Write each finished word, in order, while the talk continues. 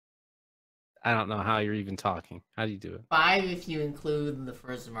I don't know how you're even talking. How do you do it? 5 if you include the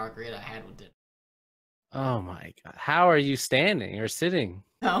first margarita I had with dinner. Oh my god. How are you standing or sitting?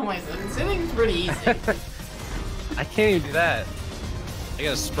 Oh my god, sitting's pretty easy. I can't even do that. I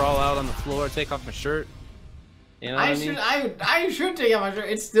gotta sprawl out on the floor, take off my shirt. You know what I mean? I should take off my shirt.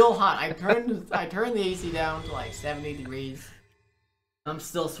 It's still hot. I turned the AC down to like 70 degrees. I'm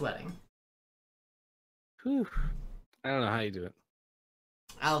still sweating. Whew. I don't know how you do it.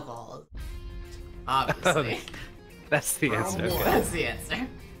 Alcohol. Obviously. That's the answer. Okay. That's the answer.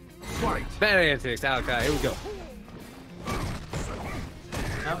 BadAntix, Alekaii, here we go.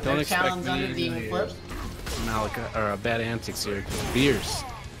 Nope, Don't no expect challenge me under demon flip. Alekaii, or BadAntix here. Fierce.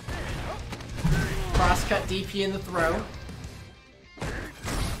 Crosscut DP in the throw.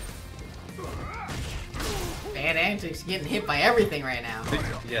 BadAntix getting hit by everything right now.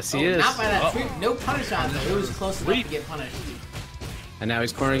 Yes, he is. Not by that sweep. No punish on him. It was close enough to get punished. And now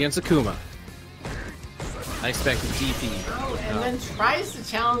he's cornered against Akuma. I expected DP. Oh, and then tries to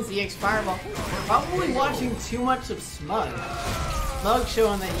challenge the X Fireball. Probably watching too much of Smug. Smug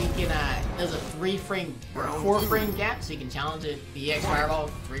showing that you can, there's a 3-frame or 4-frame gap, so you can challenge the X Fireball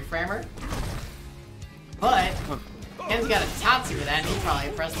 3-framer. But, Ken's got a Tatsu with that, and he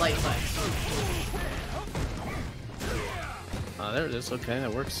probably pressed light touch. There it is. Okay,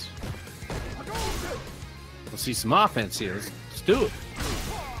 that works. We'll see some offense here. Let's do it.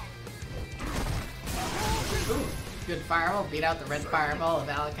 Ooh, good fireball. Beat out the red fireball of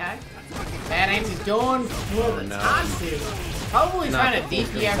Alekaii. BadAntix going for the Tatsu. Probably trying to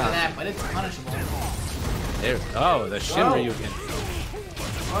DP after that, but it's punishable. There. Oh, the Shinryu again.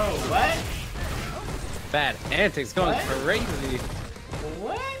 Whoa, what? BadAntix going crazy.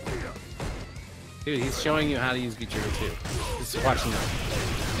 What? Dude, he's showing you how to use Gijiro too. Just watching that.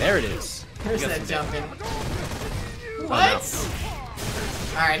 There it is. There's that jump in. What?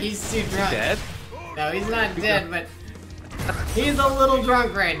 Alright, he's too drunk. Dead? No, he's not dead, but he's a little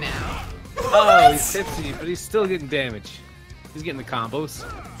drunk right now. Oh, he's tipsy, but he's still getting damage. He's getting the combos.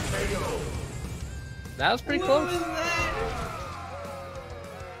 That was pretty close. What was that?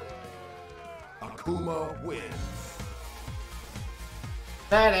 Akuma wins.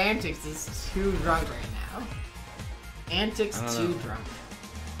 BadAntix is too drunk right now. Antix too drunk.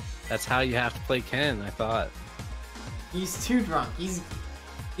 That's how you have to play Ken, I thought. He's too drunk. He's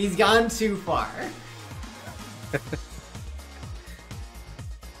gone too far.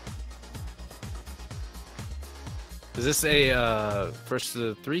 Is this a first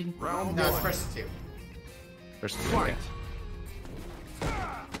to 3? Round No, it's one. first to 2. First to 3. Okay.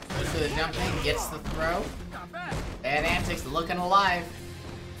 Goes for the jump in, gets the throw. BadAntix looking alive.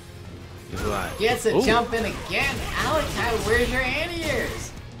 He's alive. Gets a Ooh. jump in again. Alekaii, where's your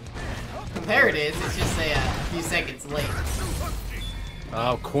anti-airs? There it is. It's just a few seconds late.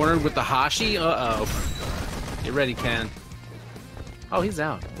 Oh, cornered with the Hashi? Uh-oh. Get ready, Ken. Oh, he's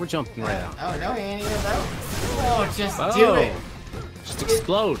out. We're jumping right out. Oh, no anti-airs out. Oh, just do it. Just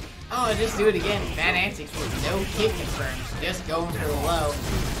explode. Oh, just do it again. BadAntix with no kick confirms. Just going for the low.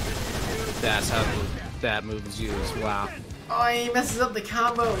 That's how that move is used. Wow. Oh, he messes up the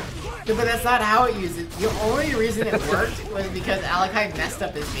combo. But that's not how it uses it. The only reason it worked was because Alekaii messed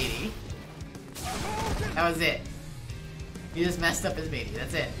up his meaty. That was it. He just messed up his meaty.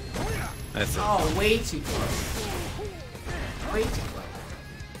 That's it. That's it. Oh, way too close. Way too close.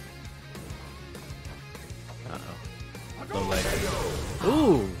 Uh-oh. Low leg.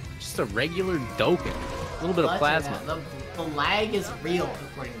 Ooh, just a regular Dokkan. A little bit of plasma. The lag is real,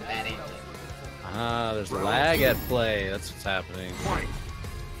 according to BadAntix. Ah, there's lag at play. That's what's happening.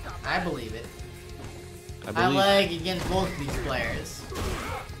 I believe it. I I believe. lag against both of these players.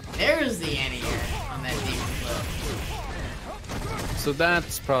 There's the anti-air on that demon flip. So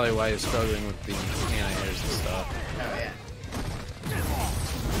that's probably why you're struggling with the anti-airs and stuff. Oh, yeah.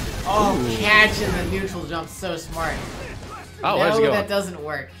 Oh, catching the neutral jump, so smart. Oh, where's he No, going? that doesn't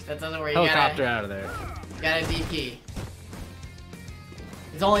work. That doesn't work. You Helicopter out of there. gotta DP.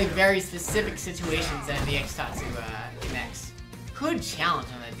 There's only very specific situations that the X-Tatsu connects. Good challenge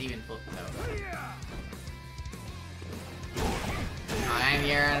on that demon flip, though. Oh, and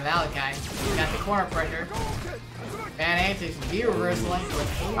the air out of Alekaii. He's got the corner pressure. BadAntix V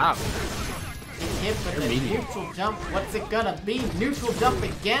reversaling. Wow. He's hit with the neutral jump. What's it gonna be? Neutral jump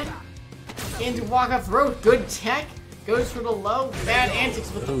again. Into walk-up throw. Good tech. Goes for the low.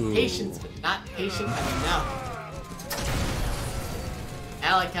 BadAntix with the patience, but not patient enough.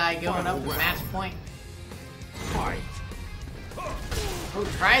 Alekaii going up for match point. Oh,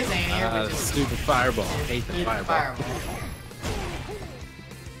 tries anti-air, but just Stupid fireball. Hate the hit the fireball.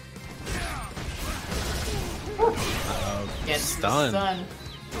 Gets Stun. the stun.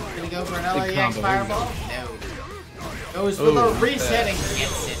 Gonna go for another Big EX combo. Fireball? No. Goes for the reset and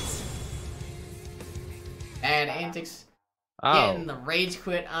gets it. BadAntix getting the rage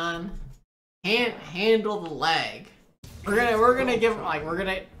quit on. Can't handle the lag. We're gonna give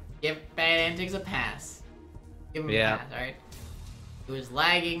BadAntix a pass. Give him a pass, alright? He was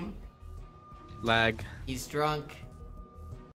lagging. Lag. He's drunk.